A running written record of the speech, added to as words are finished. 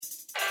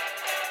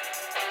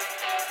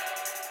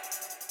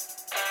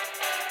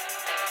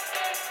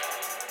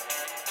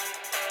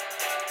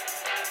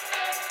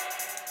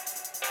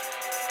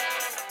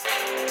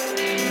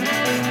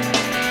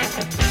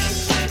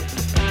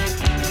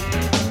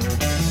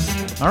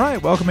All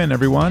right, welcome in,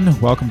 everyone.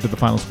 Welcome to the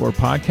Final Score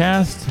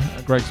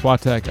podcast. Greg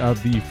Swatek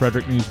of the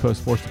Frederick News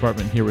Post Sports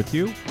Department here with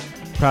you.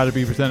 Proud to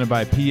be presented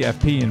by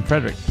PFP in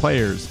Frederick,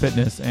 Players,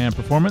 Fitness, and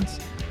Performance.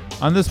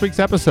 On this week's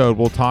episode,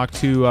 we'll talk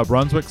to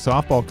Brunswick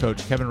softball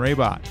coach Kevan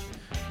Rabat.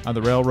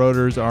 The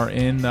Railroaders are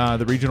in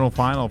the regional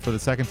final for the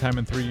second time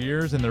in 3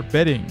 years, and they're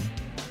bidding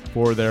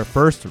for their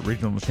first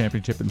regional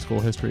championship in school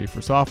history for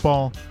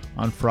softball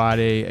on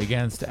Friday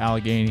against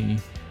Allegheny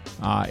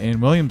in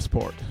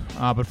Williamsport.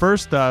 But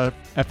first,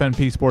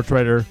 FNP sports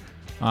writer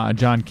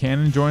John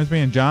Cannon joins me.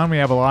 And John, we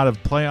have a lot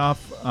of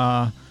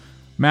playoff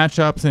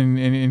matchups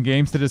and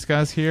games to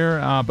discuss here.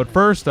 But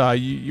first,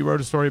 you wrote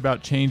a story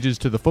about changes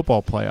to the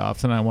football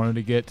playoffs, and I wanted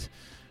to get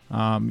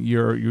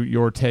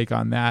your take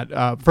on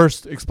that.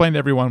 First, explain to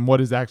everyone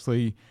what is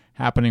actually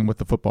happening with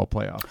the football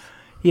playoffs.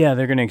 Yeah,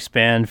 they're going to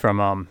expand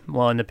from,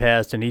 in the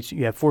past,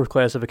 you have 4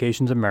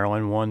 classifications in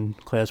Maryland,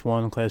 Class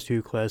 1, Class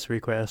 2, Class 3,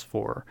 Class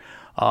 4.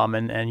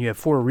 And you have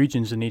 4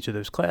 regions in each of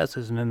those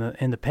classes. And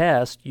in the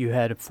past, you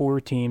had 4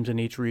 teams in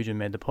each region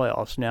made the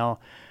playoffs. Now,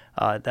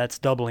 that's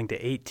doubling to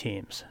 8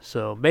 teams.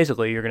 So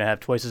basically, you're going to have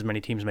twice as many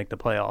teams make the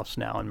playoffs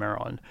now in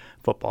Maryland,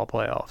 football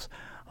playoffs.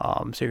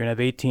 So you're going to have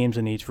 8 teams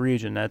in each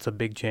region. That's a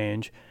big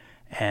change.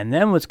 And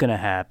then what's going to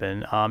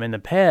happen, in the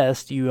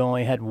past, you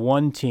only had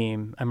 1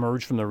 team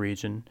emerge from the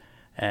region.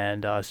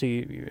 And so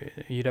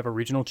you'd have a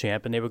regional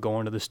champ, and they would go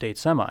into the state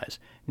semis.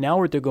 Now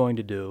what they're going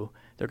to do,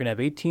 they're going to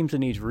have 8 teams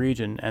in each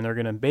region, and they're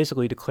going to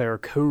basically declare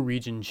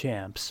co-region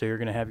champs. So you're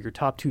going to have your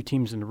top 2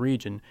 teams in the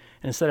region.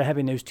 And instead of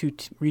having those 2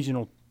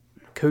 regional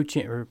or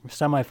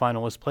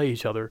semifinalists play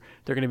each other,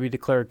 they're going to be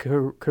declared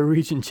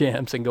co-region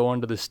champs and go on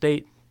to the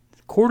state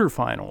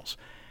quarterfinals.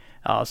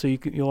 So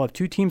you'll have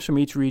 2 teams from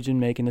each region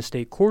making the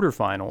state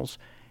quarterfinals.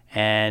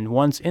 And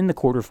once in the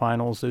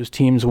quarterfinals, those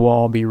teams will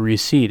all be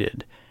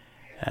reseeded.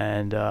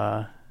 And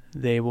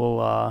they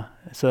will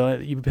so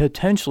you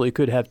potentially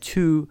could have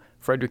 2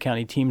 Frederick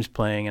County teams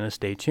playing in a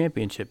state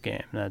championship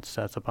game. That's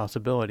a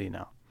possibility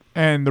now.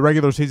 And the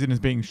regular season is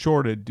being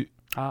shortened.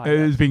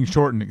 Yes.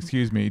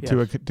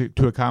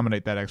 To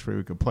accommodate that extra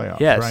week of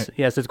playoffs. Yes, right?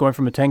 Yes, it's going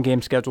from a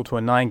 10-game schedule to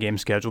a 9-game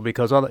schedule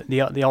because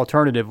the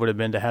alternative would have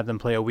been to have them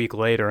play a week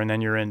later, and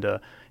then you're into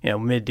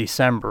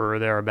mid-December or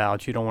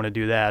thereabouts. You don't want to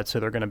do that,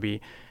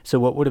 so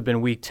what would have been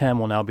week 10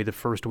 will now be the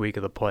first week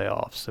of the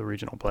playoffs, the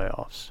regional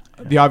playoffs.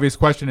 The obvious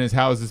question is,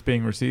 how is this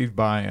being received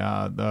by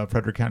the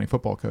Frederick County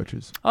football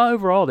coaches?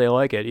 Overall, they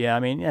like it. Yeah,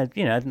 I mean,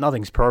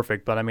 nothing's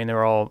perfect, but I mean,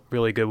 they're all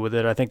really good with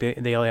it. I think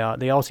they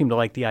all seem to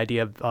like the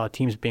idea of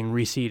teams being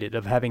reseeded,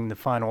 of having the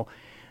final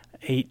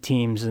 8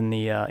 teams in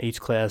the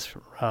each class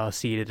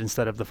seeded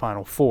instead of the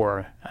final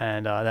 4,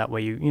 and that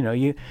way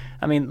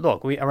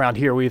look, around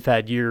here we've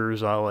had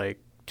years like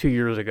 2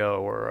 years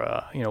ago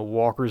where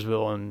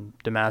Walkersville and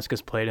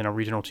Damascus played in a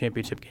regional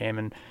championship game,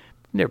 and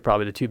they're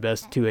probably the 2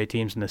 best 2A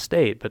teams in the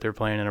state, but they're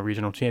playing in a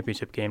regional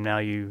championship game. Now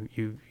you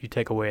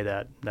take away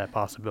that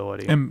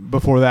possibility. And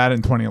before that,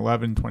 in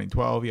 2011,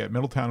 2012, you had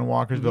Middletown and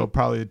Walkersville,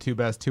 probably the 2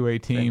 best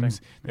 2A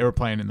teams. They were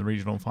playing in the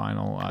regional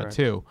final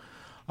too.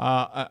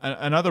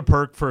 Another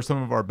perk for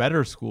some of our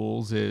better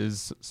schools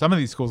is some of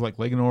these schools like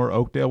Linganore,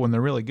 Oakdale, when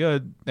they're really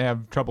good, they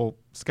have trouble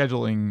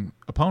scheduling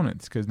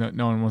opponents because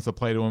no one wants to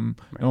play to them.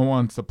 Right. No one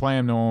wants to play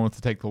them. No one wants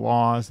to take the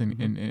loss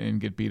and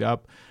get beat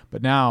up.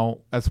 But now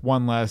that's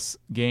one less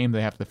game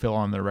they have to fill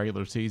on their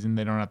regular season.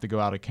 They don't have to go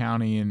out of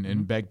county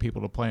and beg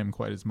people to play them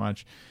quite as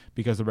much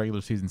because the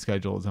regular season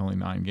schedule is only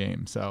 9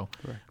 games. So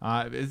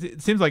it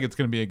seems like it's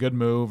going to be a good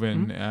move,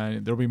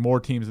 and there'll be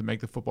more teams that make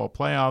the football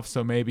playoffs.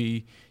 So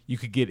maybe you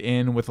could get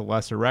in with a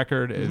lesser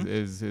record,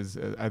 is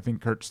I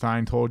think Kurt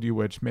Stein told you,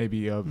 which may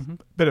be a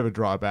bit of a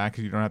drawback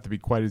because you don't have to be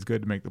quite as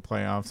good to make the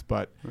playoffs.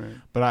 But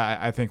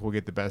I think we'll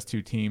get the best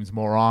 2 teams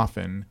more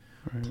often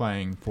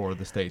playing for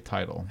the state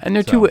title. And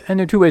there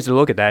are 2 ways to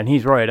look at that, and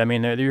he's right. I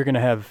mean, you're going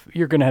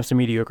to have some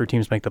mediocre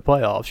teams make the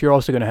playoffs. You're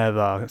also going to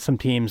have some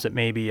teams that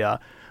maybe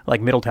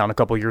like Middletown a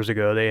couple years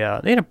ago. They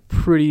had a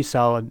pretty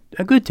solid,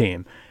 a good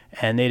team,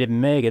 and they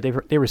didn't make it. They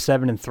were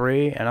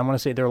 7-3, and I'm going to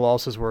say their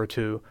losses were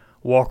to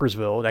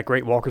Walkersville, that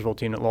great Walkersville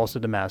team that lost to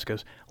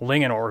Damascus,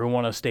 Linganore, who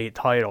won a state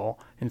title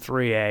in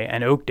 3A,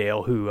 and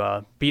Oakdale, who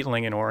beat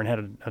Linganore and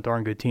had a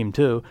darn good team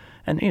too.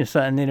 And they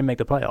didn't make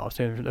the playoffs.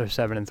 They're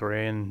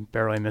 7-3 and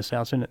barely missed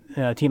out. So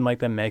a team like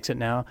them makes it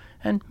now,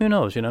 and who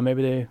knows?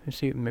 Maybe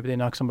they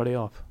knock somebody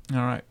off. All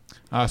right.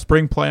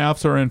 Spring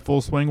playoffs are in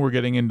full swing. We're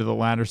getting into the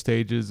latter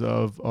stages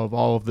of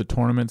all of the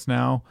tournaments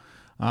now.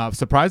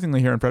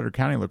 Surprisingly, here in Frederick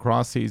County,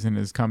 lacrosse season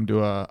has come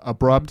to a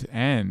abrupt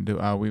end.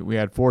 We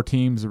had 4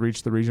 teams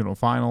reach the regional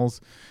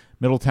finals: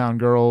 Middletown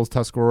girls,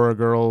 Tuscarora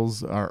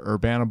girls,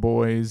 Urbana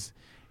boys,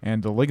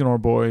 and the Linganore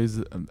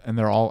boys, and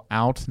they're all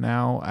out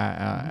now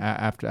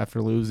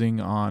after losing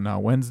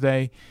on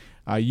Wednesday.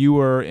 You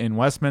were in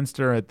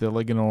Westminster at the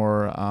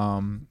Linganore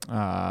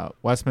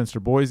Westminster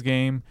boys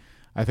game.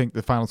 I think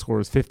the final score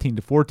was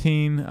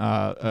 15-14,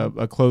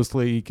 a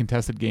closely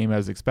contested game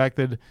as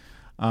expected.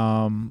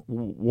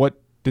 What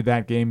did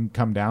that game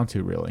come down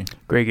to, really?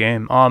 Great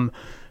game.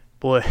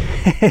 boy,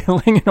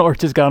 Linganore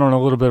just got on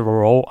a little bit of a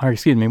roll. Or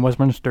excuse me,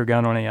 Westminster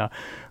got on a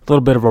little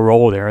bit of a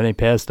roll there. They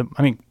passed them.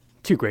 I mean,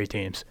 two great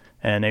teams,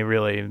 and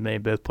they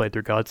both played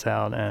their guts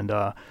out, and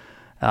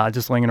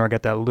just Linganore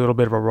got that little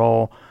bit of a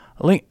roll.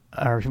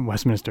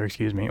 Westminster,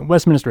 excuse me.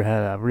 Westminster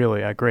had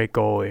a great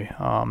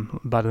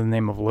goalie by the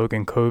name of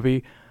Logan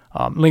Covey.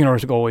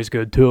 Linganore's goalie is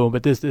good too,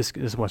 but this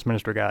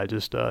Westminster guy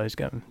he's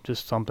got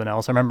just something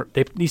else. I remember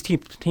these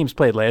teams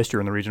played last year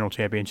in the regional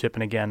championship,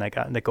 and again that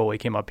goalie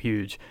came up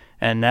huge,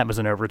 and that was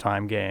an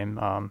overtime game.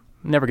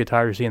 Never get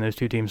tired of seeing those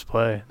two teams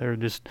play.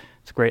 It's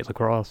great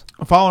lacrosse.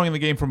 Following the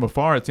game from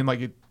afar, it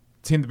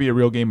seemed to be a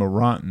real game of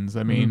runs.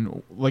 I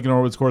mean,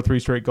 Linganore would score 3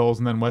 straight goals,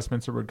 and then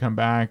Westminster would come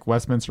back.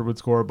 Westminster would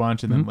score a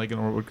bunch, and then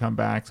Linganore would come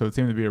back. So it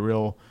seemed to be a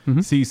real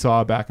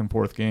seesaw back and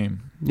forth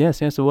game.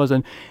 Yes, it was.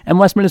 And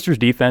Westminster's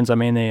defense, I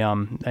mean,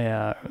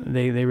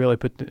 they really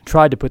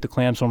tried to put the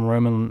clamps on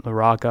Roman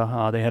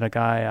LaRocca. They had a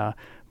guy,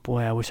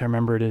 boy, I wish I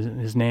remembered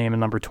his name, and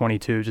number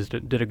 22 just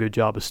did a good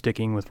job of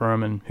sticking with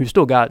Roman, who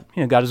still got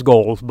his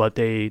goals, but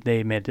they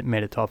made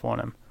it tough on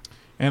him.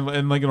 And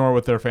Linganore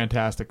with their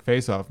fantastic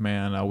face-off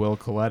man, Will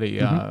Coletti,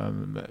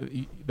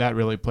 that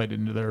really played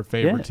into their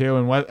favor too.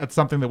 And that's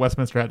something that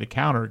Westminster had to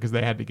counter because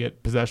they had to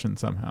get possession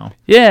somehow.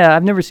 Yeah,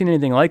 I've never seen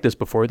anything like this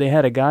before. They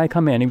had a guy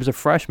come in, he was a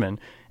freshman,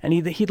 and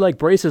he'd like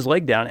brace his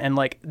leg down, and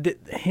like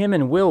him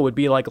and Will would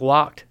be like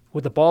locked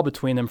with the ball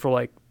between them for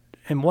like,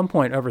 at one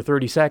point, over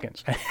 30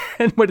 seconds.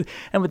 and what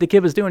the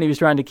kid was doing, he was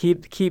trying to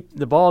keep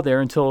the ball there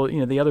until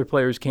the other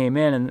players came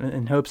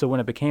in hopes that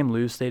when it became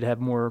loose, they'd have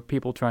more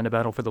people trying to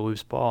battle for the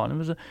loose ball. And it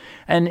was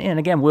and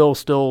again, Will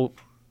still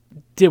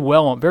did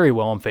very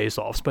well on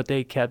face-offs, but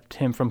they kept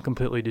him from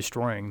completely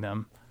destroying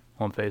them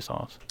on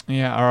face-offs.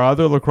 Yeah, our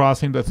other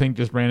lacrosse teams, I think,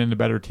 just ran into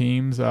better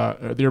teams.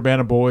 The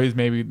Urbana boys,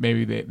 maybe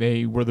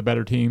they were the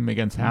better team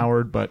against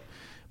Howard, but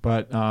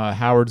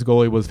Howard's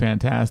goalie was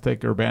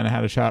fantastic. Urbana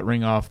had a shot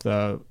ring off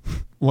the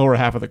lower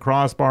half of the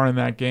crossbar in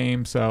that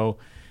game, so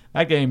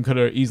that game could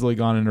have easily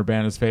gone in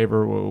Urbana's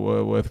favor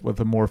with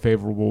a more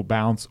favorable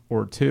bounce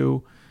or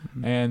two.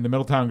 And the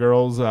Middletown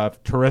girls,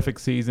 terrific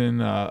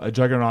season, a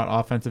juggernaut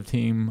offensive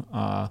team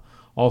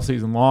all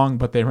season long,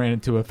 but they ran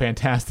into a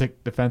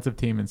fantastic defensive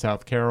team in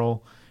South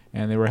Carroll,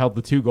 and they were held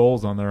to 2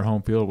 goals on their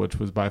home field, which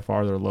was by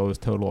far their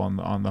lowest total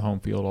on the home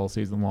field all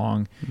season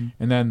long.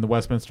 And then the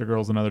Westminster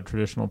girls, another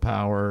traditional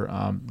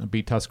power,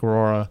 beat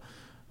Tuscarora,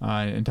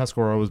 and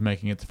Tuscarora was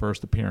making its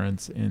first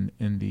appearance in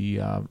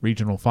the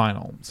regional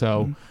final.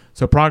 So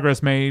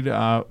progress made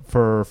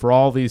for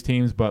all these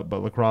teams, but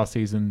lacrosse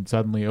season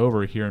suddenly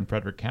over here in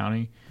Frederick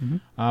County.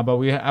 But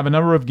we have a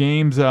number of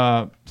games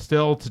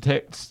still to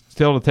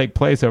take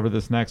place over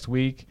this next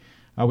week.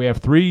 We have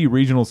 3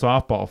 regional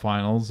softball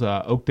finals.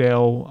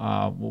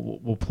 Oakdale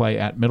will play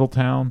at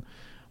Middletown.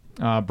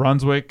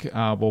 Brunswick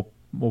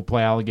will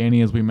play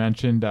Allegheny, as we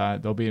mentioned.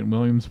 They'll be in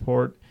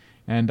Williamsport.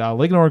 And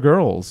Linganore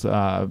girls,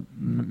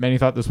 many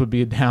thought this would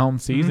be a down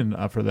season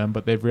for them,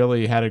 but they've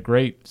really had a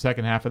great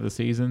second half of the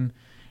season.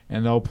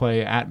 And they'll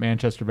play at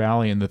Manchester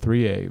Valley in the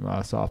 3A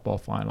softball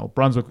final.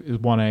 Brunswick is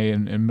 1A,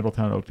 and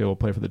Middletown Oakdale will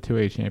play for the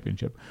 2A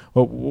championship.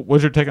 Well,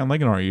 what's your take on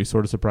Linganore? Are you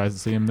sort of surprised to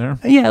see them there?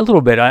 Yeah, a little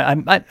bit.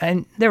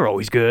 I they were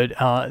always good.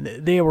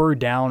 They were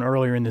down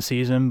earlier in the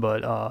season,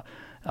 but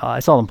I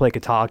saw them play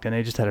Catoctin.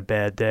 They just had a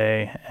bad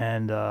day,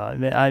 and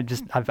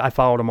I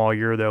followed them all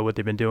year though, what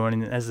they've been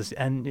doing,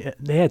 and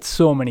they had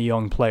so many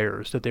young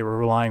players that they were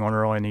relying on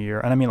early in the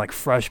year, and I mean like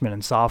freshmen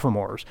and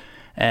sophomores,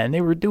 and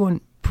they were doing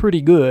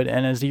pretty good,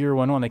 and as the year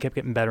went on, they kept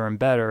getting better and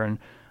better, and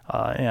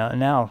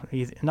now,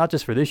 not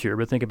just for this year,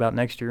 but think about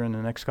next year and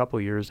the next couple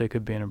of years, they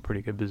could be in a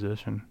pretty good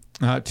position.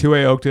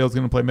 2A Oakdale is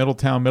going to play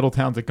Middletown.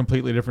 Middletown's a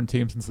completely different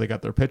team since they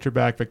got their pitcher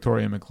back,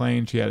 Victoria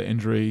McLean. She had an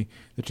injury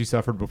that she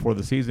suffered before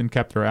the season,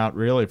 kept her out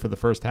really for the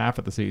first half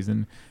of the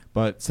season,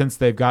 but since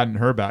they've gotten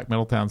her back,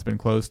 Middletown's been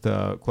close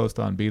to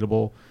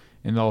unbeatable,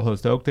 and they'll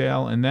host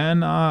Oakdale. And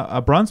then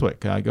Brunswick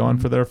going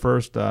for their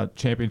first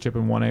championship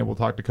in 1A. We'll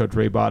talk to Coach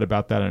Rabat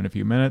about that in a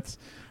few minutes.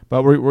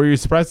 But were you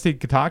surprised to see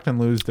Catoctin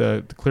lose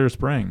to Clear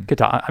Spring?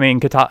 All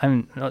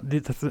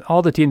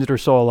the teams that are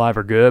still alive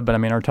are good, but I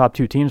mean, our top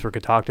 2 teams were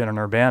Catoctin and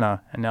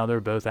Urbana, and now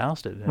they're both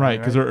ousted. Right,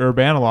 because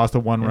Urbana lost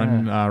a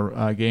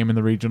 1-run game in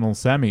the regional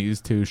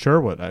semis to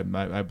Sherwood.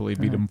 I believe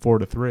beat them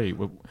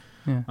 4-3.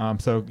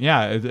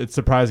 It's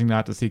surprising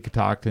not to see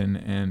Catoctin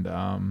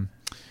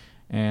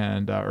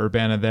and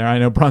Urbana there. I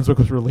know Brunswick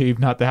was relieved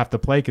not to have to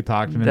play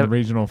Catoctin in the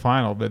regional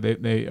final.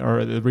 They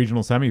or the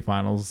regional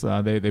semifinals.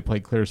 They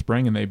played Clear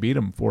Spring and they beat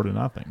them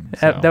 4-0.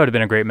 So. That would have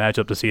been a great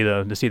matchup to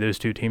see those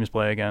two teams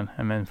play again.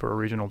 I mean, for a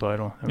regional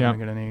title.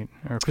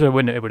 Because it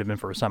would have been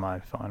for a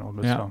semifinal.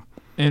 But so.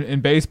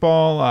 In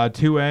baseball,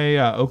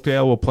 2A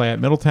Oakdale will play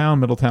at Middletown.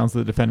 Middletown's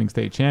the defending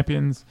state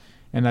champions,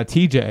 and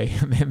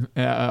TJ.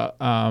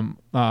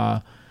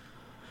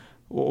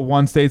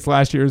 Won states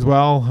last year as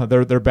well.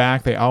 They're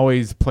back. They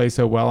always play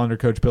so well under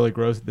Coach Billy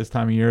Gross at this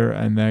time of year,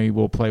 and they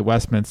will play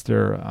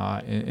Westminster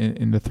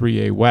in the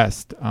 3A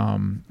West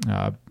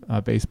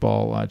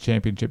baseball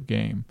championship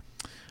game.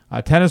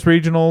 Tennis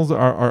regionals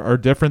are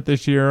different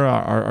this year.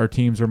 Our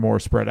teams are more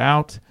spread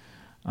out.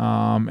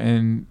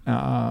 and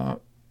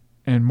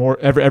more.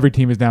 Every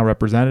team is now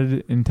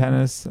represented in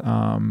tennis.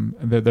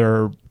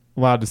 They're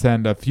allowed to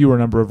send a fewer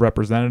number of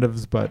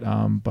representatives, but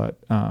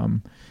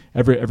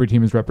every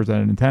team is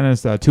represented in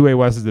tennis. 2A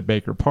West is at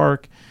Baker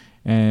Park,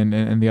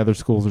 and the other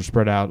schools are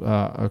spread out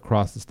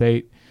across the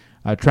state.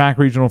 Track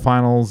regional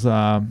finals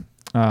are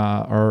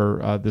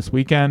this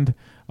weekend.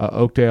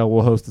 Oakdale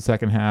will host the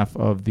second half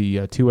of the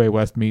 2A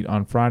West meet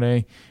on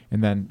Friday,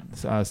 and then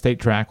state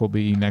track will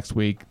be next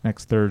week,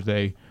 next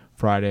Thursday,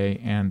 Friday,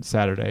 and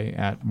Saturday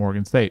at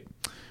Morgan State.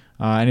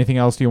 Anything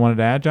else you wanted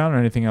to add, John, or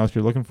anything else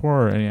you're looking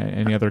for, or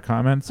any other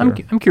comments?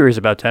 I'm curious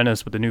about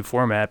tennis with the new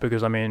format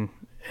because, I mean,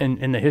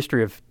 in the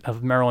history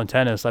of Maryland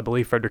tennis, I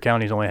believe Frederick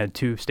County's only had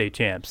 2 state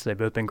champs. They've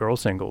both been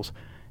girls singles.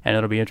 And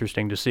it'll be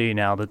interesting to see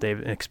now that they've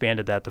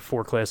expanded that to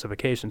 4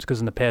 classifications, because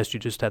in the past you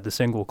just had the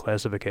single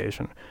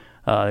classification.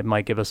 It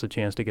might give us a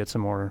chance to get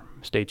some more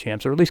state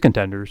champs, or at least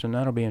contenders, and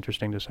that'll be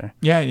interesting to see.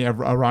 Yeah.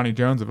 Ronnie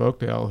Jones of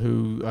Oakdale,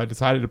 who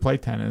decided to play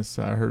tennis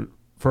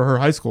for her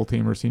high school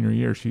team her senior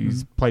year.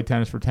 She's played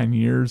tennis for 10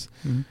 years.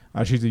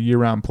 She's a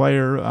year-round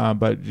player,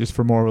 but just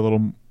for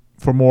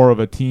more of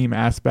a team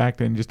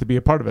aspect and just to be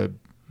a part of a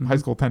high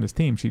school tennis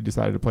team, she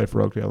decided to play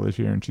for Oakdale this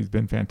year, and she's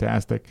been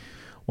fantastic.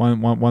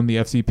 Won the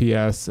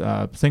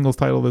FCPS singles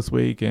title this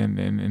week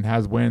and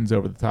has wins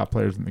over the top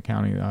players in the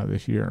county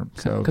this year.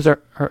 So because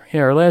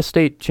our last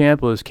state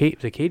champ was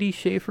Katie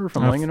Schaefer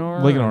from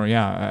Linganore. Linganore,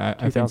 yeah,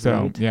 I think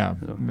so. Yeah,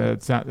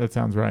 that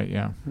sounds right.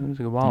 Yeah, it was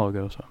a while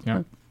ago, so yeah,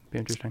 it'd be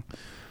interesting.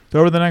 So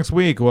over the next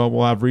week,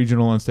 we'll have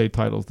regional and state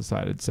titles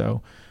decided.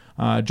 So,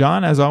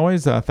 John, as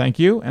always, thank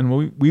you,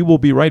 and we will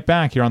be right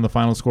back here on the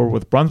Final Score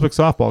with Brunswick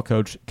softball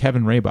coach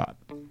Kevan Rabat.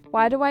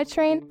 Why do I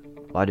train?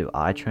 Why do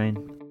I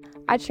train?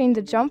 I train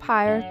to jump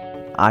higher.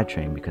 I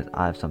train because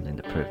I have something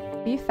to prove.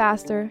 Be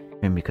faster.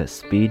 And because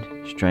speed,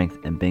 strength,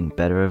 and being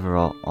better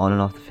overall on and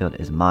off the field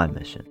is my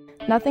mission.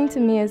 Nothing to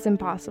me is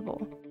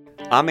impossible.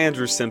 I'm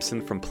Andrew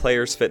Simpson from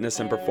Players Fitness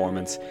and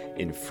Performance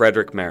in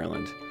Frederick,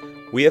 Maryland.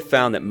 We have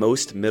found that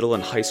most middle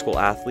and high school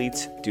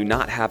athletes do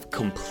not have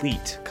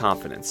complete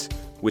confidence,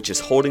 which is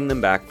holding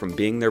them back from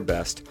being their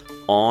best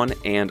on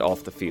and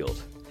off the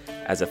field.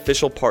 As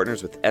official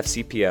partners with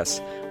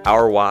FCPS,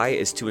 our why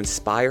is to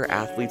inspire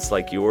athletes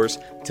like yours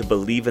to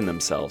believe in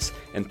themselves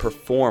and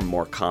perform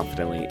more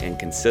confidently and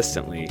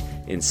consistently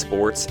in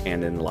sports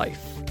and in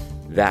life.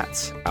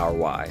 That's our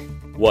why.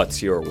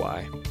 What's your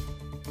why?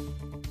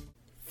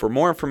 For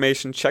more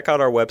information, check out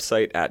our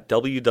website at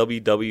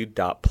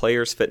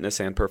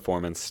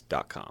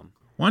www.playersfitnessandperformance.com.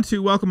 Want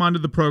to welcome onto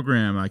the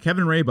program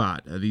Kevan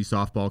Rabat, the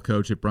softball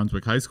coach at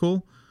Brunswick High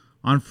School.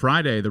 On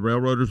Friday, the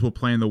Railroaders will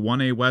play in the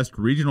 1A West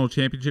Regional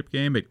Championship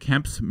game at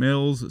Kemps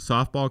Mills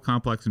Softball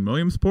Complex in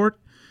Williamsport.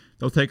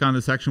 They'll take on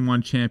the Section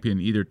 1 champion,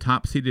 either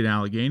top-seeded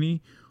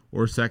Allegheny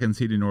or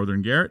second-seeded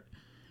Northern Garrett.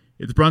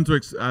 It's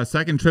Brunswick's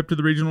second trip to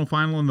the regional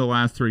final in the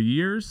last 3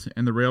 years,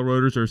 and the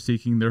Railroaders are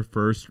seeking their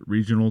first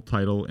regional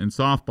title in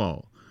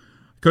softball.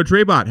 Coach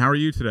Rabat, how are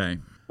you today?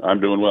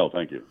 I'm doing well,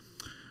 thank you.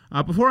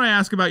 Before I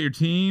ask about your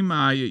team,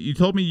 you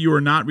told me you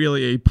are not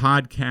really a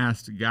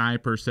podcast guy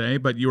per se,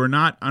 but you are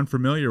not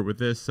unfamiliar with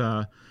this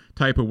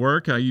type of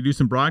work. You do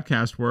some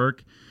broadcast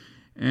work,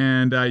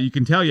 and you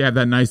can tell you have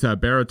that nice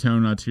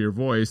baritone to your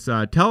voice.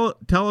 Tell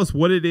us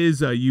what it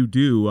is you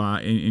do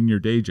in your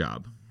day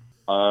job.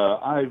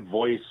 I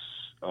voice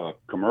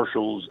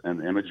commercials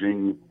and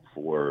imaging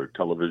for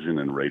television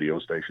and radio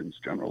stations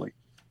generally.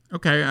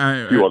 Okay.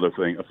 A few other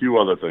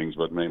things,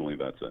 but mainly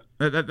that's it.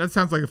 That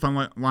sounds like a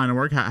fun line of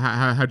work.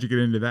 How'd you get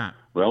into that?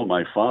 Well,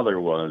 my father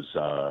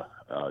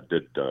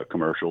did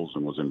commercials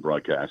and was in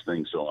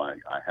broadcasting, so I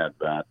had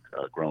that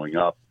growing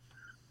up.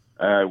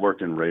 I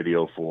worked in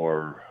radio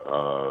for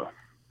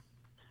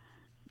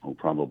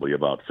probably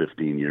about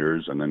 15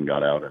 years, and then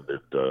got out and did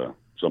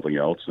something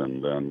else,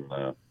 and then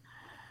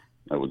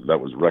that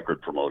was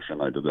record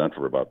promotion. I did that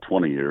for about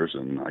 20 years,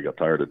 and I got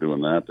tired of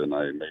doing that, and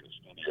I made a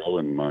studio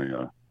in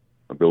my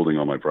a building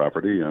on my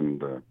property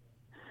and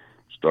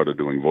started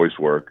doing voice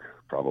work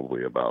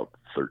probably about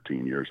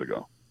 13 years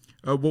ago.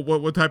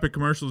 What type of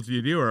commercials do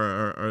you do?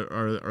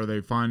 Are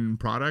they fun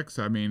products?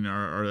 I mean,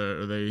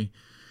 are they?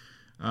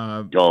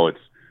 It's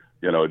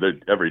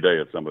every day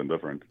it's something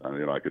different.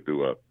 I could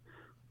do a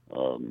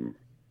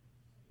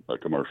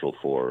commercial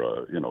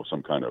for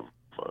some kind of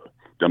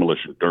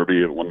demolition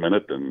derby at 1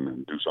 minute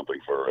and do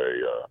something for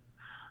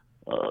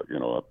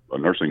a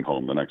nursing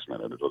home the next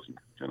minute. It doesn't.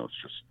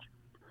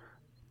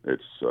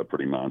 It's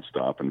pretty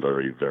nonstop and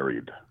very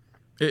varied.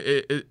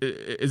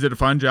 Is it a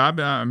fun job?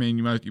 I mean,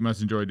 you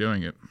must enjoy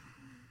doing it.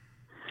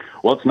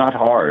 Well, it's not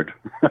hard,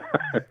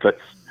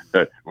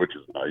 which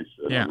is nice.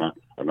 Yeah.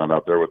 I'm not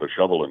out there with a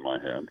shovel in my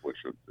hand, which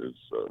is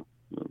a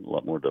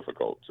lot more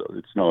difficult. So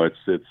it's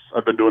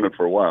I've been doing it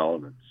for a while,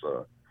 and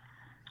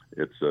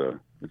it's a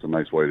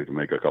nice way to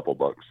make a couple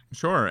bucks.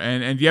 Sure.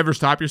 And do you ever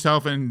stop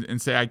yourself and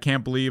say, I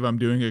can't believe I'm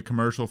doing a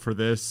commercial for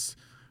this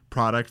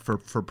product for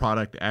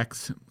product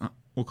X?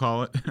 We'll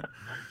call it.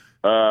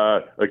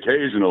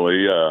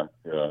 Occasionally, yeah,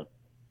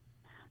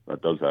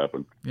 that does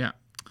happen. Yeah.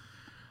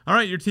 All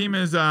right, your team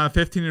is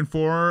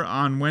 15-4.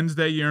 On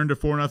Wednesday, you earned a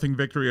 4-0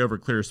 victory over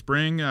Clear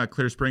Spring.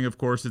 Clear Spring, of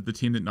course, is the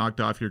team that knocked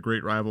off your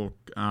great rival,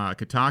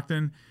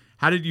 Catoctin.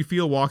 How did you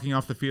feel walking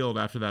off the field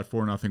after that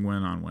 4-0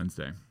 win on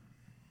Wednesday?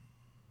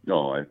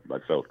 No, I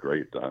felt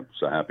great. I'm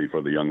so happy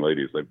for the young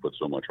ladies. They put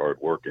so much hard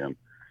work in.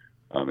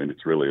 I mean,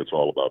 it's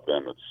all about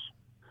them.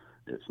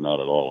 It's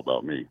not at all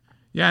about me.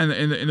 Yeah,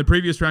 in the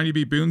previous round, you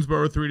beat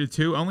Boonsboro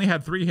 3-2. Only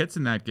had 3 hits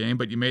in that game,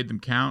 but you made them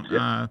count.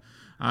 Yeah.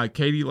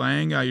 Katie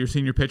Lang, your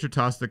senior pitcher,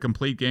 tossed a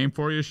complete game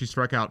for you. She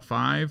struck out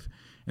 5,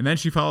 and then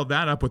she followed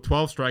that up with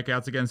 12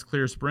 strikeouts against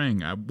Clear Spring.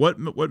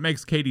 What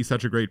makes Katie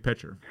such a great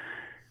pitcher?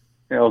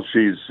 Well,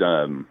 she's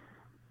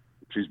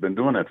been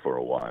doing it for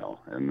a while,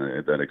 and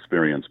that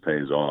experience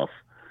pays off.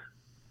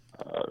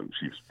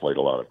 She's played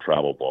a lot of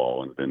travel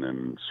ball and been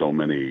in so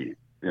many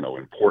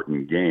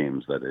important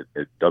games that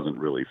it doesn't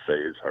really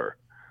faze her.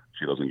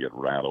 She doesn't get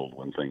rattled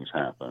when things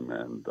happen,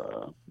 and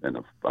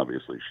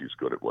obviously she's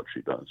good at what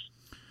she does.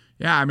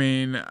 Yeah, I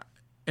mean,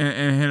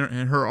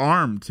 and her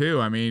arm too.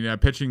 I mean,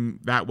 pitching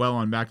that well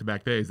on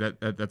back-to-back days,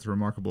 that's a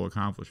remarkable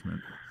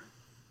accomplishment.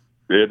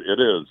 It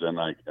is, and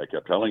I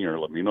kept telling her,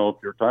 "Let me know if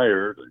you're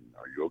tired, and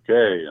are you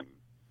okay?" And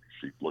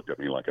she looked at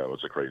me like I was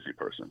a crazy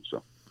person.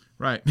 So,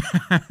 right.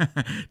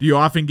 Do you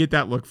often get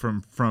that look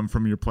from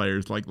your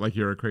players, like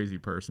you're a crazy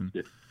person?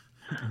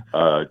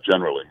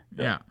 Generally,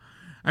 yeah.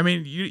 I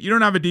mean, you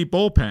don't have a deep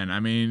bullpen. I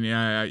mean,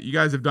 you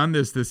guys have done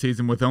this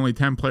season with only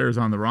 10 players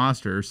on the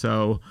roster.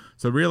 So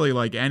really,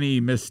 like any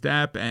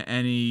misstep,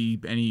 any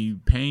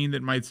pain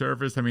that might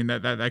surface, I mean,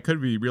 that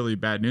could be really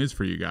bad news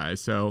for you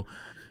guys. So,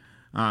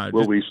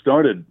 we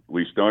started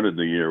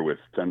the year with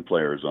 10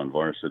 players on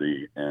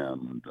varsity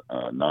and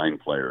 9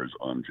 players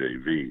on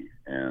JV,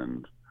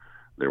 and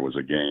there was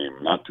a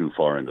game not too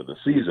far into the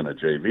season, a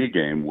JV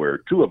game where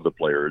 2 of the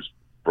players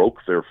broke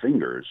their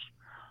fingers.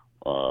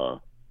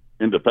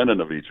 Independent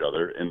of each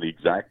other in the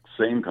exact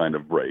same kind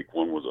of break.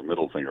 One was a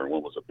middle finger and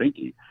one was a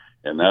pinky,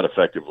 and that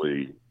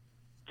effectively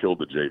killed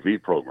the JV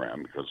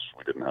program because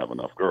we didn't have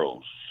enough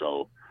girls.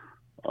 So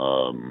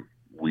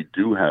we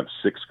do have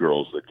 6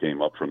 girls that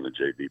came up from the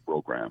JV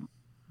program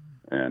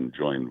and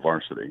joined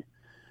varsity.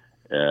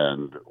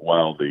 And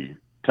while the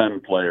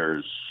 10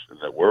 players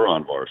that were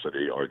on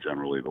varsity are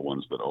generally the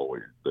ones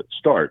that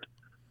start,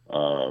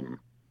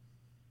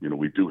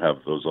 we do have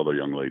those other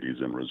young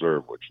ladies in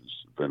reserve, which has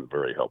been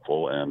very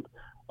helpful. And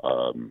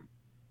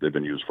they've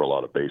been used for a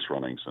lot of base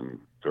runnings and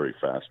very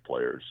fast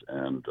players.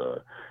 And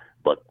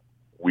but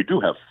we do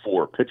have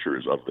 4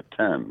 pitchers of the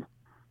 10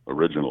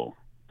 original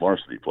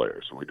varsity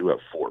players. So we do have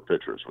 4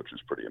 pitchers, which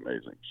is pretty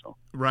amazing. So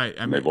right,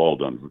 I mean, they've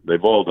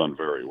all done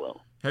very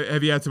well.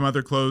 Have you had some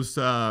other close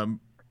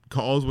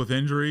calls with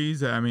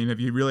injuries? I mean,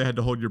 have you really had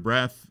to hold your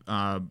breath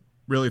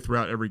really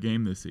throughout every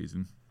game this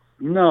season?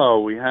 No,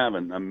 we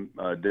haven't.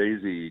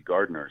 Daisy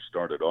Gardner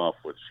started off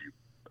with, she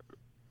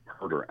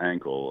hurt her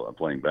ankle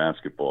playing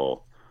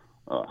basketball,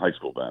 high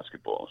school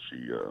basketball.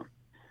 She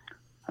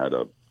had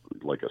a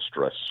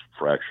stress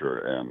fracture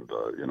and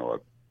a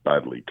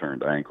badly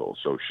turned ankle.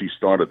 So she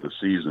started the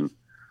season,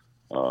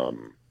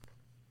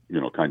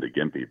 kind of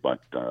gimpy,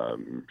 but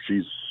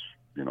she's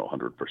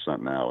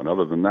 100% now. And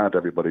other than that,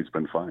 everybody's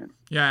been fine.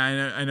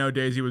 Yeah, I know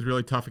Daisy was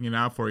really toughing it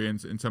out for you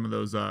in some of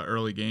those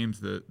early games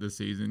this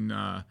season.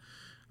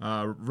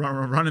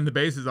 Running the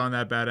bases on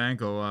that bad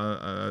ankle,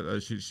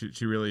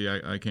 she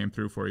really came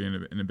through for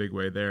you in a big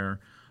way there.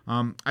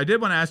 I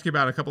did want to ask you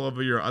about a couple of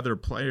your other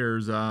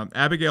players.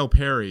 Abigail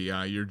Perry,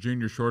 your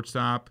junior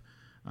shortstop,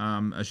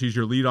 she's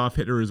your leadoff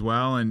hitter as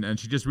well, and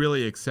she just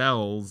really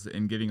excels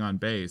in getting on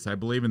base. I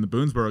believe in the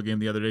Boonsboro game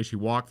the other day she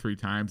walked 3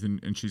 times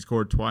and she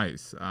scored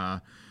twice.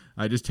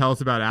 Just tell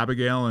us about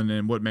Abigail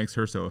and what makes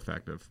her so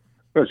effective.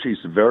 Well, she's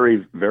a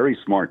very, very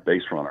smart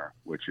base runner,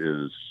 which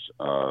is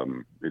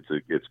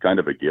it's kind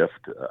of a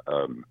gift.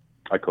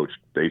 I coached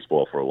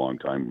baseball for a long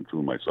time. 2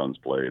 of my sons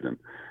played, and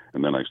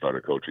then I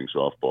started coaching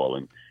softball.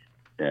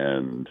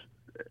 And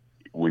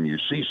when you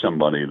see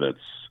somebody that's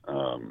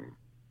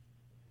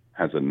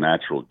has a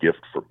natural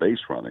gift for base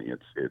running,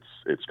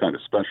 it's kind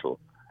of special.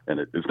 And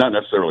it's not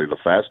necessarily the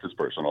fastest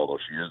person, although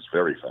she is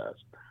very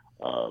fast.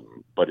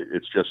 But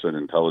it's just an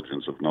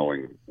intelligence of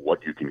knowing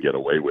what you can get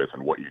away with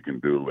and what you can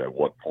do at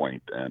what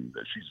point, and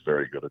she's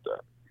very good at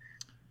that.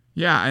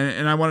 Yeah,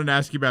 and I wanted to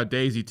ask you about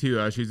Daisy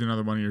too. She's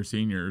another one of your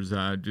seniors.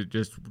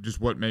 Just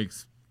what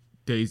makes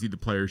Daisy the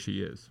player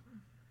she is?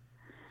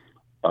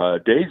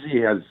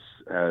 Daisy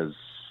has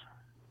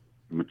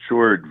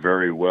matured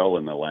very well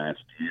in the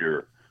last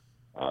year.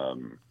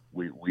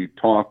 We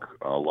talk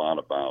a lot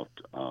about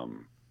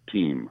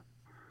team.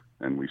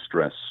 And we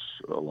stress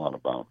a lot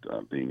about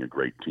being a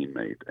great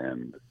teammate,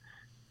 and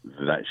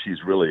that she's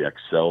really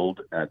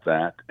excelled at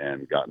that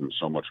and gotten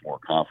so much more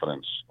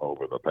confidence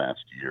over the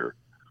past year.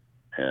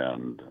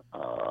 And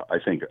I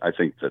think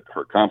that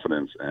her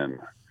confidence and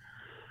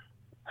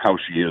how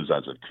she is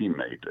as a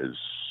teammate is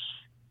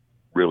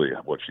really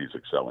what she's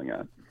excelling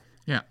at.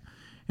 Yeah.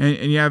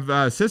 And you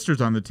have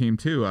sisters on the team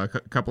too, a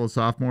couple of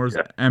sophomores,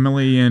 yeah.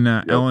 Emily and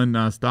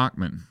Ellen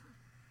Stockman.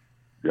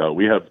 Yeah,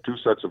 we have 2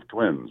 sets of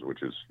twins,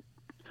 which is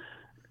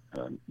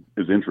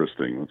is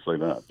interesting. Let's say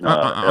that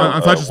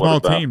on such a small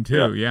team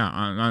too. Yeah,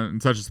 on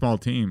such a small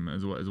team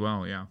as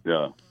well. Yeah.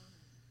 Yeah.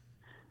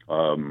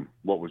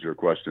 What was your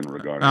question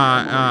regarding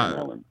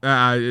Emily and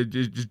Ellen?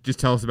 Just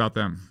tell us about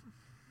them.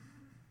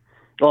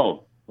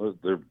 Oh,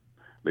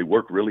 they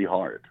work really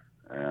hard,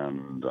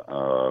 and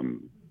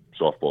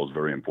softball is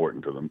very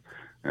important to them.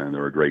 And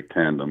they're a great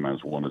tandem,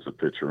 as one is a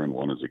pitcher and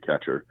one is a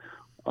catcher.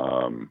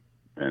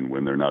 And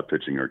when they're not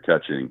pitching or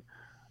catching,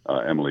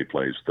 Emily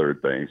plays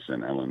third base,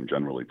 and Ellen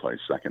generally plays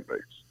second base.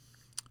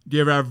 Do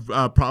you ever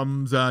have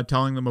problems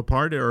telling them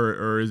apart,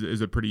 or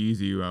is it pretty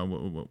easy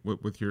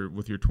with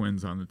your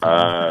twins on the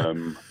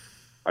team?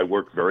 I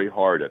work very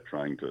hard at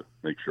trying to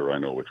make sure I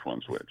know which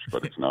one's which,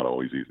 but it's not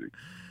always easy.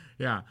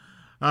 Yeah.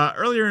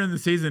 Earlier in the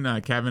season,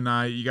 Kevin,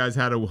 you guys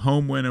had a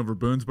home win over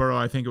Boonesboro.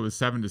 I think it was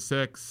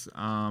 7-6.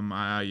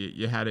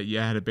 You had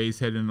a base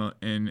hit in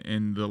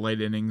the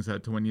late innings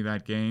to win you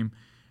that game,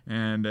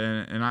 and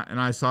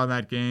I saw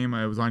that game.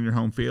 I was on your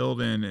home field,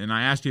 and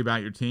I asked you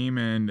about your team,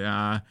 and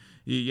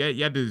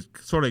you had to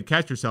sort of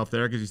catch yourself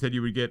there because you said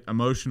you would get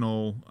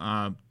emotional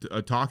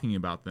talking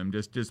about them.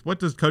 Just what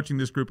does coaching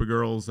this group of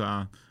girls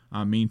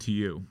mean to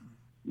you?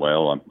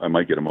 Well, I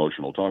might get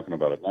emotional talking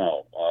about it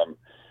now.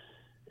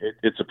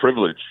 It's a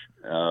privilege.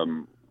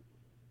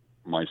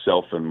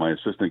 Myself and my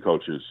assistant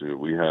coaches,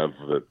 we have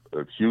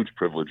a huge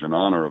privilege and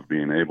honor of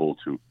being able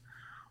to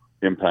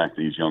impact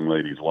these young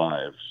ladies'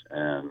 lives.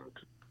 And,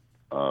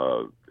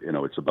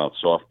 it's about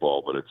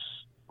softball, but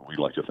we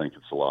like to think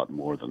it's a lot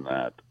more than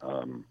that.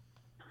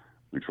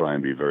 We try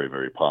and be very,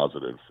 very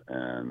positive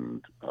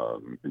and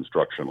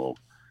instructional.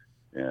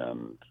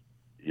 And,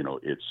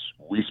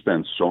 we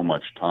spend so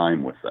much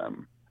time with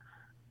them.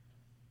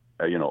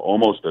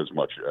 Almost as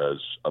much as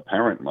a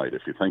parent might,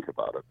 if you think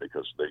about it,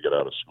 because they get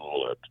out of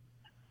school at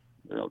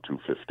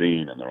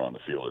 2:15 and they're on the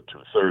field at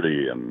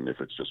 2:30, and if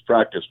it's just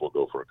practice, we'll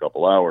go for a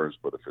couple hours.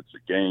 But if it's a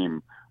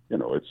game,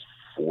 it's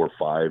 4 or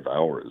 5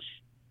 hours,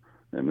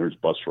 and there's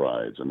bus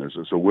rides, and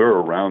so we're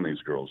around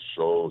these girls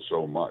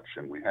so much,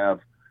 and we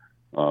have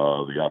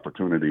the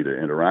opportunity to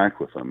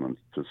interact with them and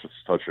to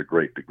such a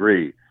great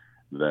degree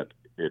that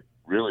it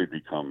really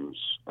becomes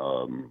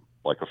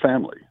like a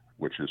family,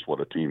 which is what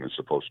a team is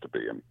supposed to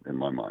be in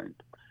my mind.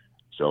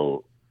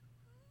 So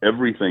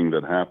everything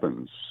that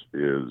happens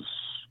is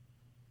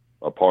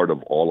a part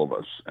of all of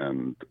us,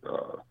 and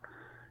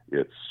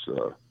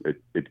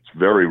it's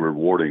very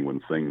rewarding when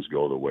things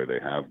go the way they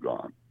have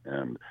gone.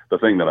 And the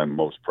thing that I'm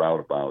most proud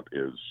about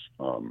is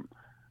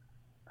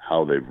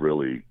how they've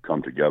really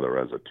come together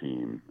as a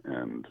team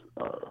and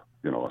a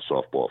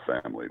softball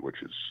family,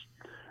 which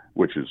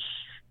is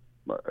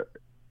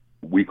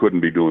we couldn't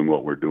be doing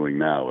what we're doing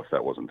now if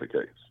that wasn't the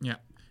case. Yeah.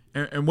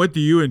 And what do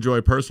you enjoy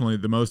personally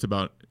the most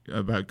about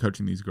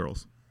coaching these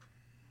girls?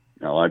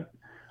 Now,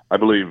 I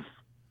believe,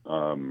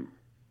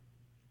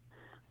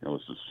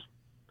 this is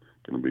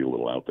going to be a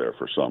little out there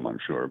for some, I'm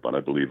sure, but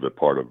I believe that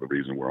part of the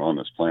reason we're on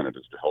this planet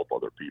is to help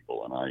other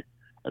people. And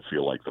I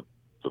feel like the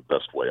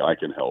best way I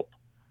can help,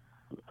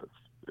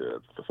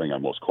 the thing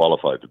I'm most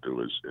qualified to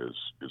do is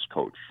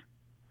coach.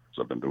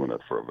 So I've been doing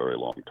it for a very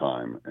long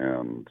time.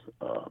 And,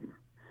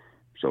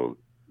 so,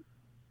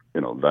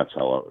 that's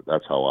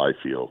how I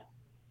feel.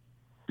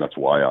 That's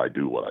why I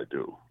do what I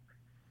do,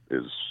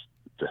 is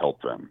to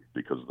help them,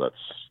 because that's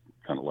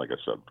kind of, like I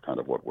said, kind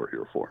of what we're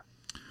here for.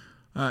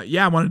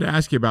 I wanted to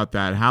ask you about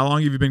that. How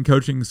long have you been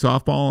coaching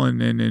softball,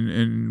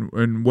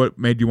 and what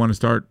made you want to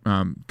start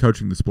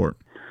coaching the sport?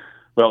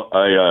 Well,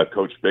 I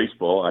coached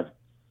baseball. I have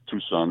 2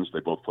 sons. They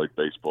both played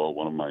baseball.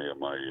 One of my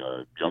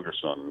younger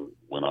son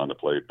went on to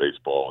play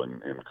baseball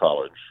in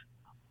college,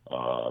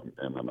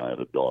 and then I had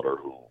a daughter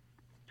who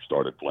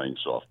started playing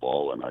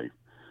softball, and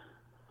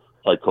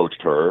I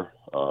coached her,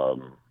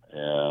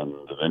 and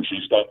then she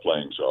stopped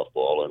playing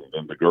softball, and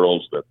then the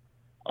girls that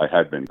I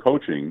had been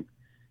coaching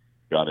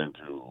got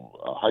into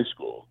high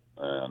school,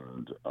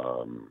 and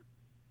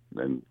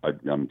I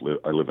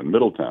live in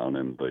Middletown,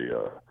 and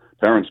the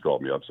parents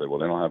called me up and said, well,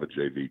 they don't have a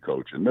JV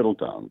coach in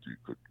Middletown.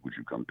 Would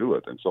you come do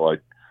it? And so I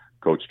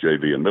coached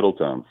JV in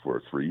Middletown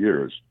for 3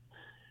 years,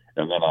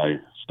 and then I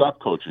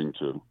stopped coaching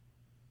to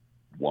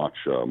watch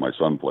my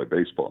son play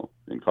baseball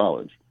in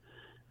college.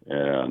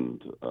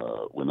 And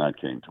when that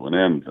came to an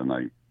end, then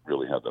I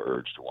really had the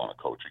urge to want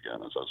to coach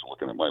again, as I was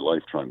looking at my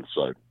life, trying to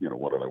decide,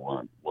 what did I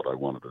want, what I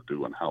wanted to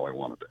do, and how I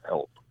wanted to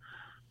help.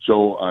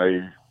 So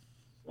I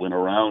went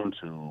around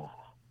to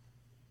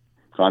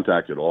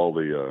contacted all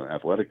the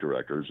athletic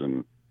directors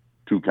in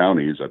 2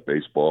 counties at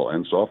baseball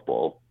and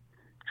softball,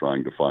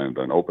 trying to find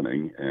an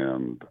opening,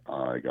 and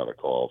I got a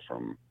call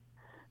from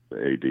the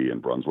AD in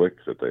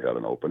Brunswick that they had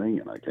an opening,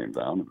 and I came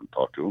down and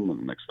talked to them, and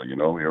the next thing you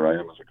know, here I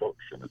am as a coach,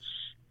 and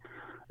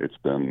it's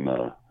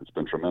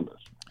been tremendous.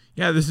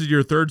 Yeah, this is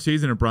your 3rd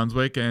season at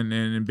Brunswick,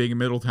 and being a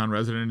Middletown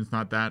resident, it's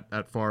not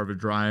that far of a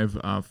drive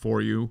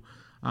for you.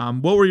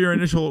 What were your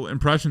initial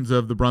impressions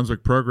of the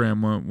Brunswick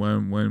program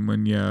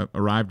when you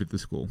arrived at the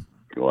school?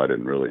 Well, I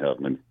didn't really have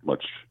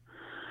much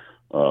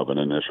of an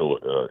initial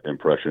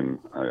impression.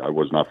 I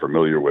was not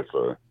familiar with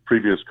the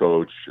previous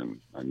coach,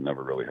 and I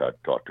never really had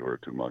talked to her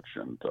too much,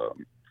 and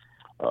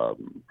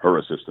her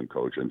assistant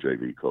coach and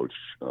JV coach,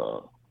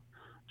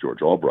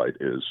 George Albright,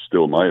 is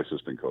still my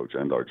assistant coach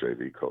and our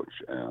JV coach.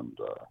 And,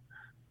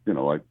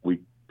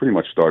 we pretty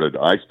much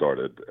I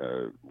started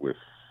with,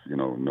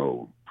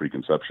 no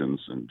preconceptions,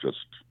 and just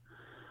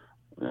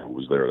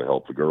was there to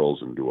help the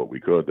girls and do what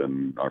we could.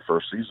 And our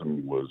first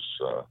season was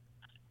a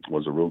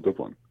real good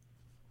one.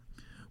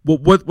 Well,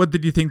 what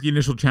did you think the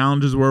initial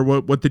challenges were?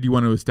 What did you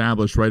want to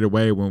establish right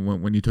away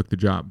when you took the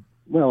job?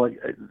 Well,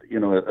 a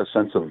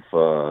sense of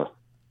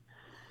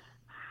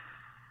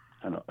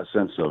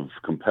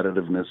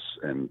competitiveness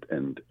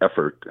and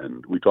effort,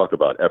 and we talk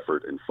about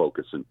effort and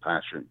focus and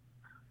passion,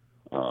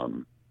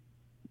 and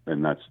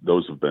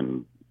those have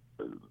been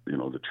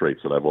the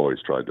traits that I've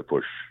always tried to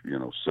push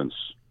since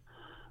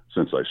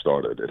I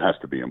started. It has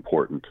to be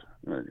important,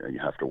 and you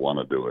have to want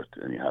to do it,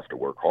 and you have to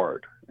work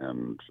hard,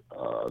 and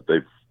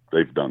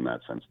they've done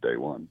that since day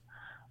one.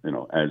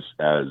 As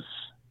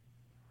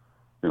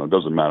it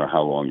doesn't matter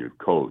how long you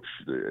coach,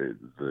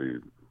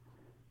 the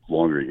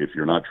longer, if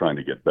you're not trying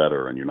to get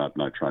better and you're not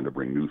trying to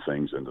bring new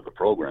things into the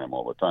program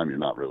all the time, you're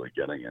not really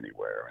getting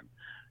anywhere.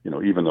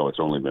 And even though it's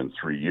only been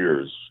 3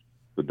 years,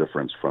 the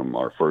difference from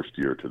our first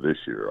year to this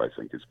year, I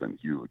think, has been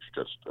huge.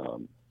 Just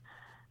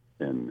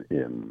in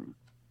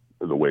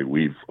the way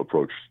we've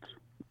approached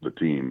the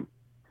team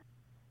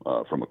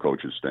from a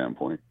coach's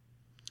standpoint.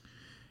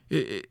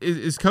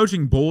 Is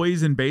coaching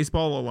boys in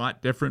baseball a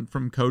lot different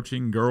from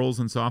coaching girls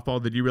in softball?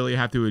 Did you really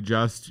have to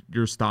adjust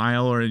your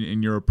style or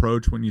in your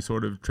approach when you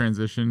sort of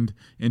transitioned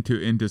into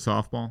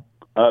softball?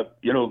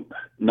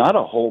 Not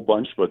a whole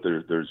bunch, but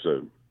there's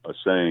a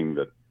saying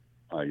that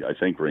I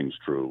think rings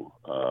true,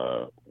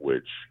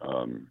 which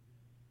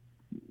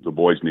the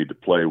boys need to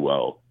play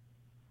well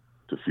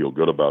to feel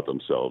good about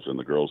themselves, and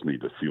the girls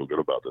need to feel good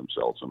about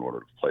themselves in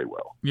order to play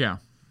well. Yeah.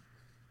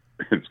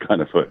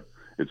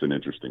 It's an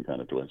interesting kind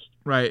of twist.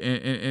 Right.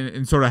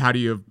 And sort of how do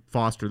you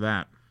foster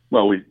that?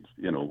 Well, we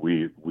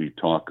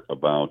talk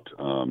about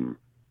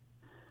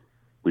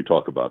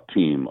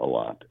team a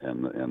lot,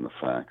 and the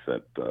fact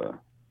that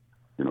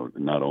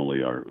not only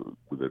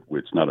that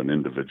it's not an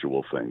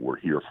individual thing. We're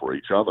here for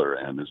each other,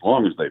 and as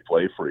long as they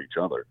play for each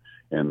other,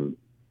 and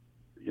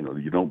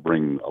you don't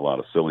bring a lot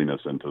of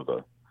silliness into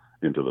the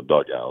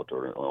dugout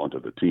or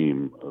onto the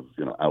team of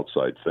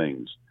outside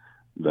things,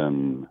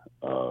 then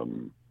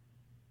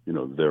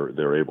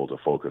they're able to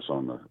focus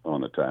on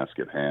the task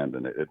at hand,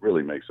 and it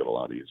really makes it a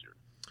lot easier.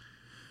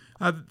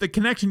 The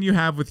connection you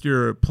have with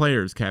your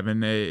players,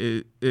 Kevin,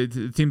 it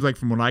seems like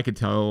from what I could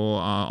tell,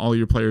 all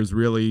your players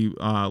really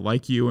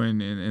like you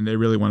and they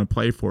really want to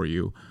play for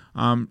you.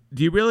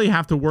 Do you really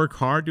have to work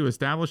hard to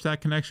establish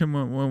that connection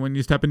when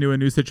you step into a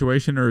new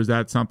situation, or is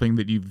that something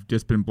that you've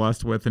just been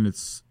blessed with and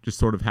it's just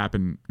sort of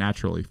happened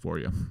naturally for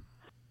you?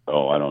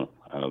 Oh, I don't.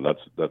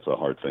 That's a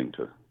hard thing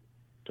to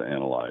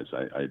analyze.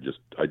 I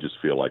just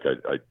feel like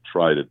I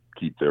try to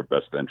keep their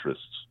best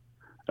interests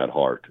at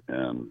heart,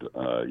 and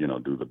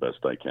do the best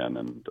I can,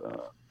 and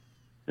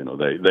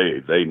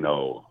they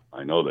know.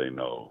 I know they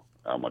know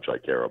how much I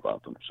care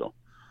about them. So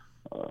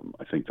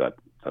I think that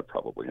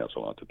probably has a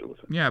lot to do with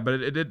it. Yeah,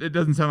 but it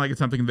doesn't sound like it's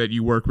something that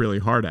you work really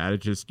hard at.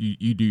 It's just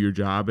you do your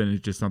job, and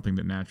it's just something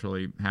that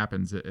naturally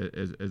happens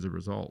as a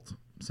result.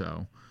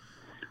 So.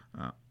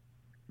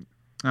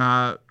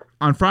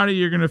 On Friday,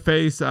 you're going to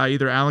face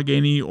either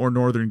Allegheny or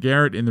Northern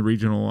Garrett in the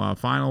regional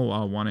final,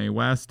 1A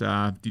West.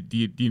 Do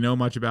you know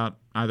much about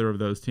either of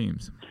those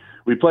teams?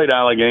 We played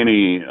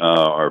Allegheny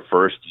our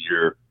first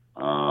year,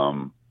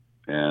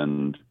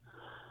 and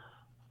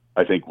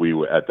I think we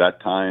were, at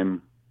that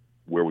time,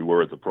 where we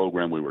were at the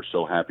program, we were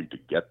so happy to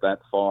get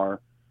that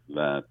far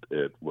that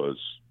it was,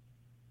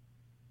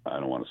 I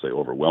don't want to say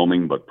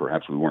overwhelming, but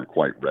perhaps we weren't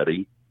quite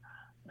ready.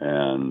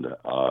 And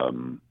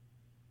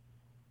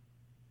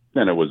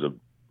it was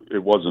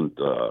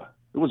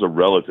a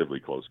relatively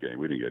close game.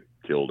 We didn't get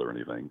killed or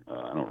anything.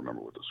 I don't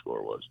remember what the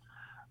score was,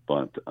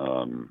 but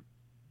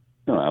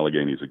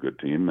Allegheny's a good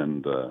team,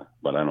 and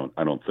but I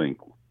don't think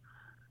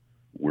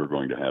we're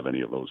going to have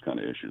any of those kind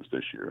of issues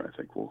this year. I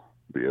think we'll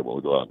be able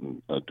to go out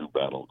and do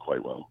battle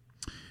quite well.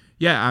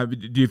 Yeah,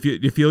 do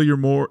you feel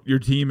your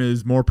team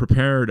is more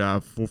prepared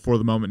for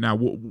the moment now?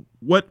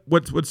 What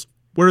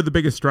are the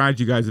biggest strides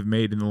you guys have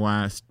made in the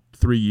last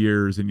 3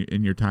 years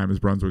in your time as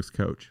Brunswick's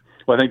coach?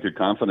 Well, I think the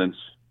confidence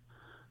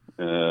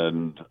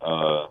and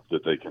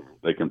that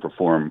they can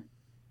perform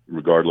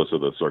regardless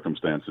of the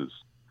circumstances,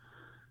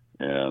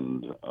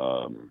 and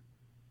I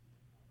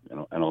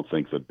don't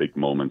think the big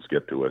moments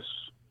get to us.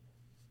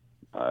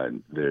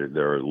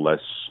 There are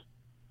less.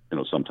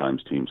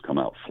 Sometimes teams come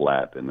out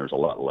flat, and there's a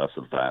lot less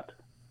of that.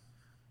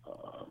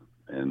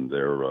 And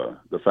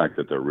the fact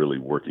that they're really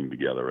working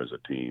together as a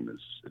team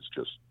is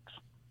just,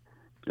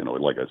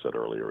 like I said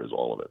earlier, is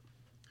all of it.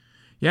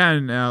 Yeah,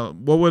 and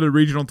what would a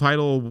regional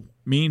title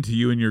mean to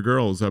you and your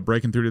girls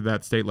breaking through to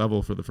that state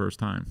level for the first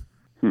time?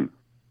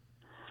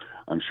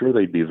 I'm sure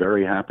they'd be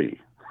very happy.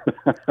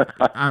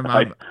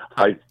 I'm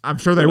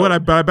sure they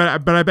would. But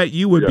I bet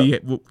you would be.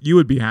 You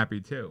would be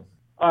happy too.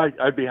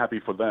 I'd be happy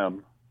for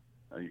them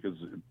because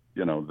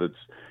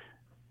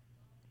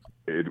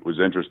it was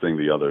interesting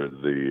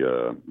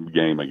the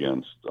game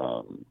against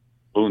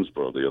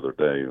Boonesboro the other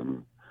day,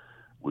 and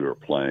we were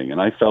playing,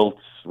 and I felt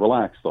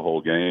relaxed the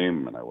whole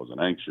game, and I wasn't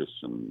anxious,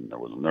 and I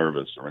wasn't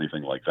nervous or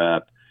anything like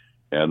that.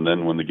 And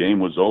then when the game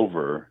was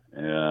over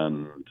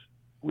and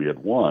we had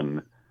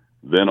won,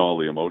 then all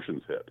the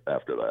emotions hit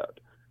after that.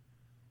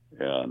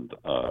 And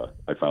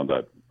I found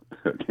that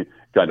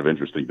kind of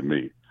interesting to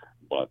me.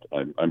 But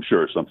I'm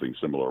sure something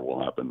similar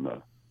will happen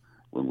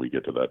when we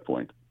get to that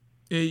point.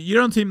 You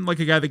don't seem like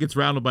a guy that gets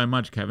rattled by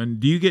much, Kevin.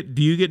 Do you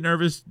get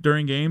nervous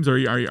during games, or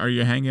are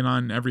you hanging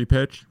on every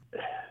pitch?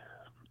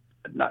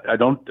 I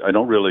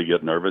don't really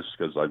get nervous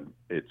because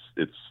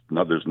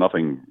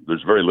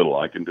there's very little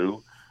I can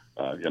do.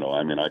 I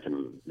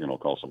can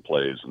call some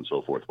plays and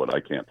so forth, but I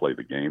can't play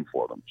the game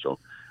for them. So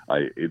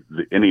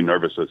any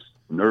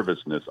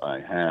nervousness I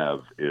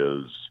have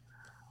is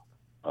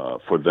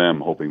for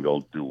them, hoping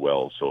they'll do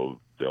well, so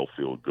they'll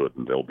feel good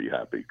and they'll be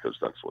happy, because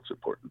that's what's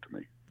important to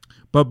me.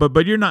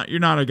 But you're not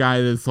a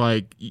guy that's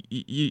like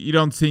you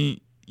don't seem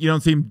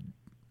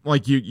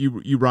like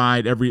you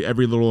ride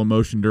every little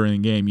emotion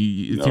during the game.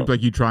 It seems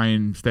like you try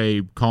and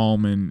stay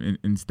calm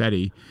and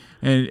steady.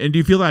 And do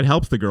you feel that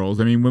helps the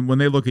girls? I mean, when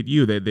they look at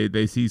you,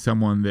 they see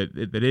someone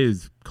that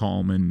is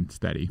calm and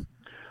steady.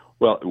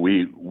 Well,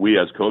 we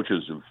as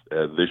coaches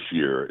this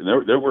year,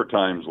 and there were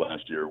times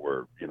last year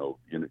where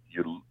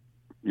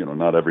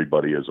not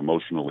everybody is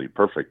emotionally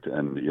perfect,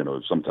 and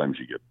sometimes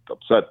you get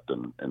upset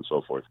and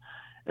so forth.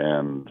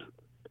 And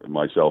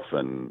myself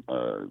and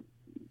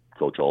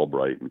Coach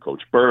Albright and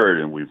Coach Bird,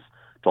 and we've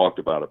talked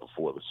about it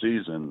before the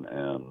season,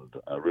 and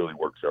I really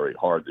worked very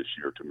hard this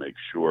year to make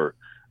sure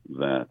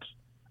that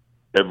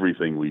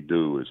everything we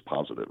do is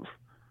positive,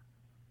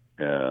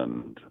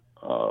 and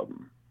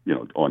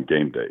on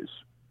game days,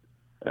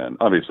 and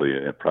obviously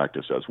at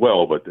practice as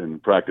well. But in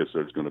practice,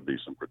 there's going to be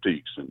some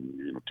critiques and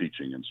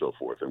teaching and so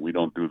forth, and we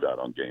don't do that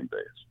on game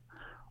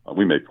days.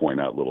 We may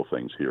point out little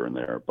things here and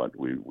there, but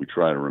we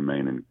try to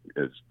remain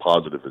as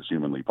positive as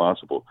humanly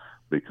possible,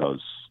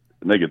 because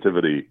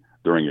negativity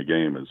during a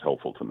game is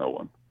helpful to no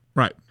one.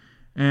 Right.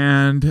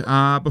 And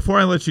before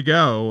I let you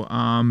go,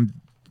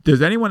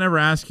 does anyone ever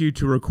ask you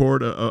to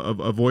record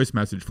a voice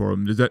message for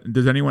them?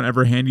 Does anyone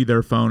ever hand you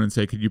their phone and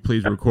say, "Could you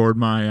please record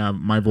my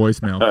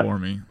voicemail for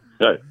me"?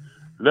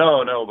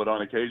 No, but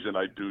on occasion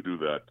I do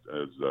that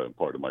as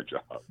part of my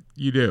job.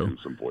 You do?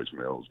 Some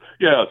voicemails.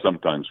 Yeah,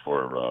 sometimes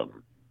for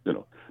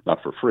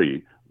not for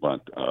free,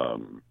 but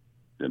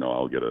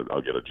I'll get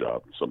a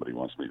job. Somebody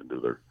wants me to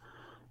do their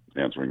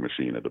answering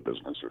machine at a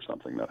business or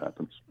something. That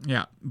happens.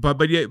 Yeah,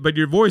 but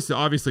your voice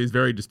obviously is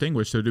very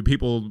distinguished. So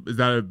is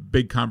that a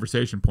big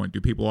conversation point?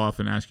 Do people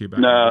often ask you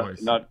about your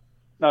voice?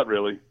 Not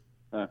really.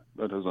 That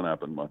doesn't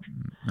happen much.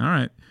 All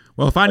right.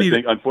 Well,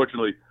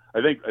 unfortunately,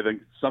 I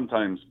think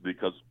sometimes,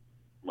 because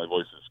my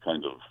voice is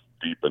kind of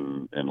deep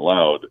and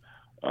loud,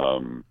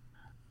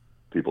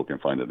 people can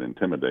find it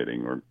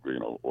intimidating,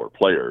 or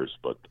players.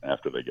 But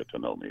after they get to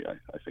know me,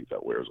 I think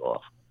that wears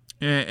off.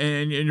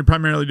 And you're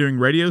primarily doing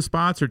radio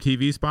spots or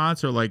TV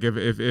spots, or like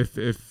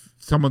if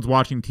someone's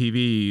watching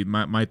TV,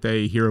 might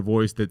they hear a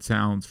voice that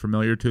sounds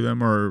familiar to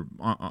them, or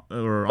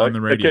on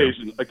the radio?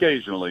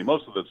 Occasionally,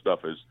 most of the stuff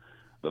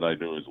that I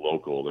do is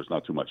local. There's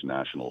not too much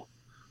national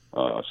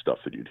stuff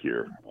that you'd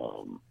hear,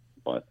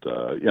 but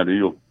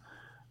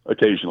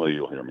occasionally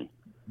you'll hear me.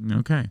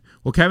 Okay.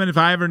 Well, Kevin, if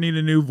I ever need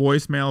a new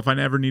voicemail, if I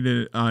ever need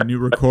a new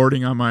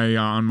recording on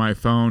my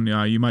phone,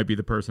 you might be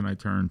the person I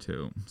turn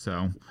to.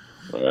 So.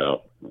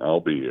 Well, I'll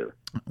be here.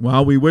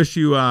 Well, we wish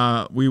you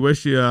luck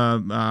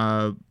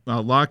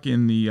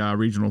in the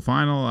regional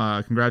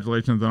final.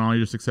 Congratulations on all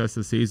your success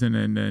this season,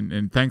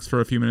 and thanks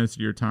for a few minutes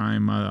of your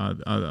time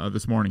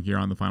this morning here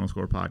on the Final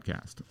Score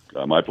podcast.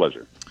 My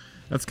pleasure.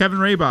 That's Kevan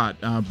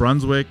Rabat,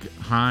 Brunswick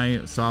High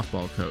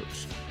softball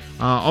coach.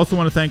 Also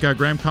want to thank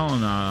Graham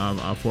Cullen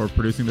for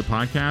producing the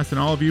podcast, and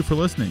all of you for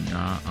listening.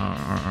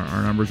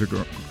 Our numbers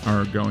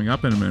are going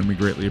up, and we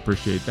greatly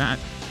appreciate that.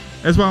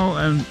 As well,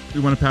 and we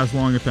want to pass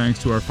along a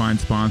thanks to our fine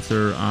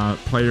sponsor,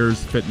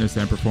 Players Fitness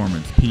and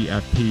Performance,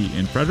 PFP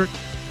in Frederick.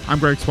 I'm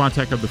Greg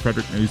Swatek of the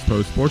Frederick News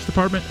Post Sports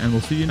Department, and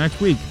we'll see you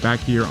next week back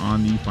here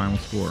on the Final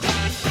Score.